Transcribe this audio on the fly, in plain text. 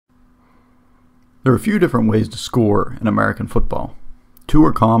There are a few different ways to score in American football. Two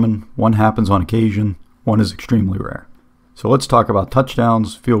are common, one happens on occasion, one is extremely rare. So let's talk about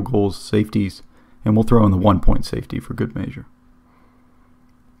touchdowns, field goals, safeties, and we'll throw in the 1-point safety for good measure.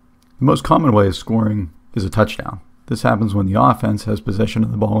 The most common way of scoring is a touchdown. This happens when the offense has possession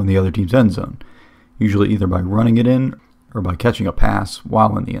of the ball in the other team's end zone, usually either by running it in or by catching a pass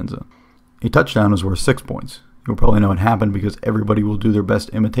while in the end zone. A touchdown is worth 6 points. You'll probably know it happened because everybody will do their best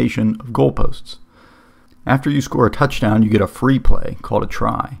imitation of goalposts. After you score a touchdown, you get a free play called a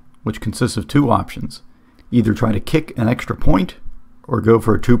try, which consists of two options. Either try to kick an extra point or go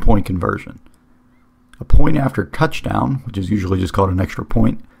for a 2-point conversion. A point after touchdown, which is usually just called an extra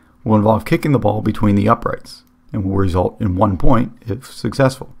point, will involve kicking the ball between the uprights and will result in 1 point if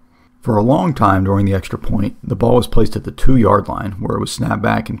successful. For a long time during the extra point, the ball was placed at the 2-yard line where it was snapped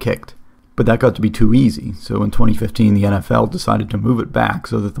back and kicked. But that got to be too easy, so in 2015 the NFL decided to move it back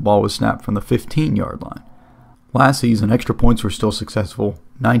so that the ball was snapped from the 15-yard line. Last season, extra points were still successful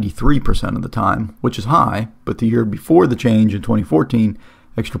 93% of the time, which is high, but the year before the change in 2014,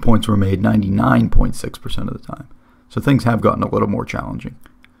 extra points were made 99.6% of the time. So things have gotten a little more challenging.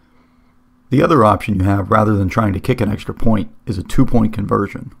 The other option you have, rather than trying to kick an extra point, is a 2-point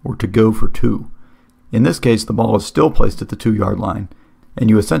conversion, or to go for 2. In this case, the ball is still placed at the 2-yard line, and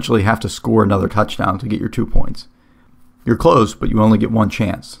you essentially have to score another touchdown to get your 2 points. You're close, but you only get one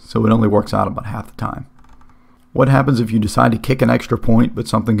chance, so it only works out about half the time. What happens if you decide to kick an extra point, but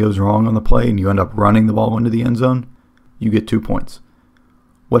something goes wrong on the play and you end up running the ball into the end zone? You get 2 points.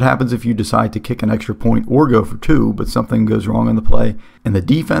 What happens if you decide to kick an extra point or go for 2, but something goes wrong on the play and the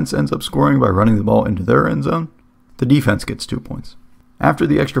defense ends up scoring by running the ball into their end zone? The defense gets 2 points. After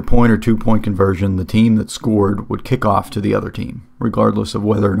the extra point or 2-point conversion, the team that scored would kick off to the other team, regardless of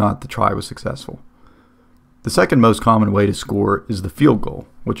whether or not the try was successful. The second most common way to score is the field goal,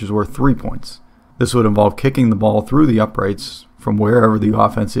 which is worth 3 points. This would involve kicking the ball through the uprights from wherever the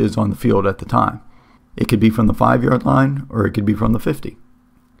offense is on the field at the time. It could be from the 5-yard line or it could be from the 50.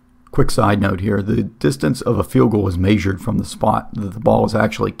 Quick side note here, the distance of a field goal is measured from the spot that the ball is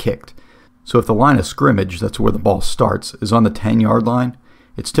actually kicked. So if the line of scrimmage, that's where the ball starts, is on the 10-yard line,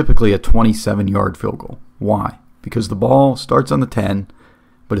 it's typically a 27-yard field goal. Why? Because the ball starts on the 10,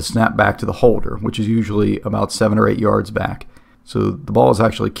 but is snapped back to the holder, which is usually about 7 or 8 yards back. So the ball is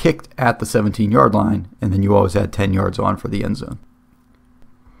actually kicked at the 17-yard line, and then you always add 10 yards on for the end zone.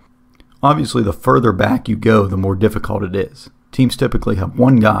 Obviously, the further back you go, the more difficult it is. Teams typically have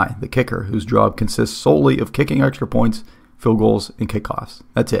one guy, the kicker, whose job consists solely of kicking extra points, field goals, and kickoffs.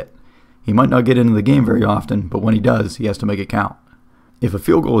 That's it. He might not get into the game very often, but when he does, he has to make it count. If a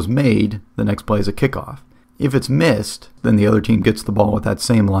field goal is made, the next play is a kickoff. If it's missed, then the other team gets the ball at that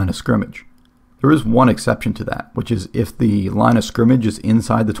same line of scrimmage. There is one exception to that, which is if the line of scrimmage is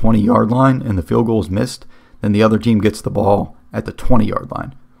inside the 20-yard line and the field goal is missed, then the other team gets the ball at the 20-yard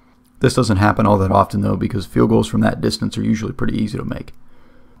line. This doesn't happen all that often though, because field goals from that distance are usually pretty easy to make.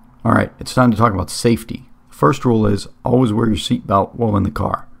 Alright, it's time to talk about safety. The first rule is always wear your seatbelt while in the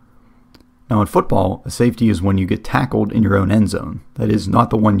car. Now in football, a safety is when you get tackled in your own end zone. That is,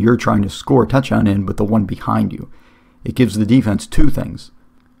 not the one you're trying to score a touchdown in, but the one behind you. It gives the defense two things: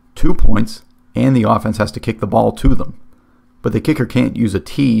 2 points, and the offense has to kick the ball to them. But the kicker can't use a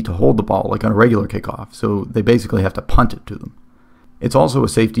tee to hold the ball like on a regular kickoff, so they basically have to punt it to them. It's also a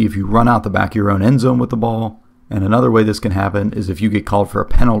safety if you run out the back of your own end zone with the ball, and another way this can happen is if you get called for a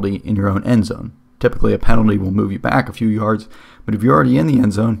penalty in your own end zone. Typically a penalty will move you back a few yards, but if you're already in the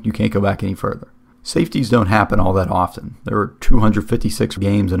end zone, you can't go back any further. Safeties don't happen all that often. There are 256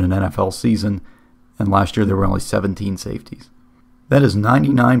 games in an NFL season, and last year there were only 17 safeties. That is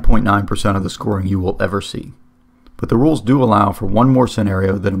 99.9% of the scoring you will ever see. But the rules do allow for one more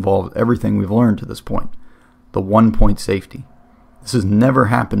scenario that involves everything we've learned to this point: the 1-point safety. This has never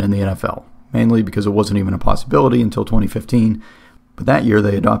happened in the NFL, mainly because it wasn't even a possibility until 2015, but that year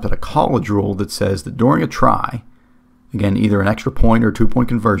they adopted a college rule that says that during a try, again either an extra point or 2-point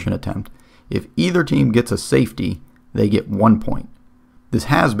conversion attempt, if either team gets a safety, they get 1 point. This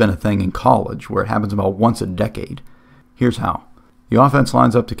has been a thing in college where it happens about once a decade. Here's how. The offense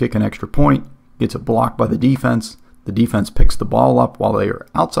lines up to kick an extra point, gets it blocked by the defense picks the ball up while they are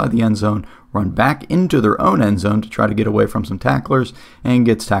outside the end zone, run back into their own end zone to try to get away from some tacklers, and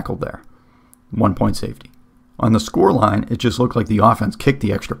gets tackled there. 1-point safety. On the score line, it just looked like the offense kicked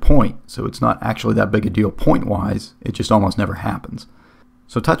the extra point, so it's not actually that big a deal point-wise, it just almost never happens.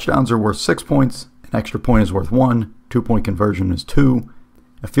 So touchdowns are worth 6 points, an extra point is worth 1, 2-point conversion is 2,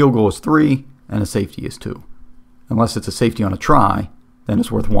 a field goal is 3, and a safety is 2. Unless it's a safety on a try, then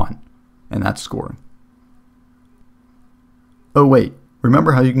it's worth 1, and that's scoring. Oh wait,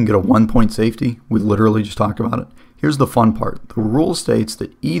 Remember how you can get a 1-point safety? We literally just talked about it. Here's the fun part. The rule states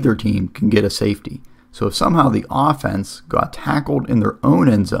that either team can get a safety. So if somehow the offense got tackled in their own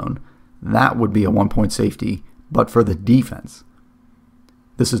end zone, that would be a 1-point safety, but for the defense.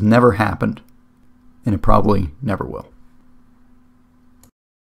 This has never happened, and it probably never will.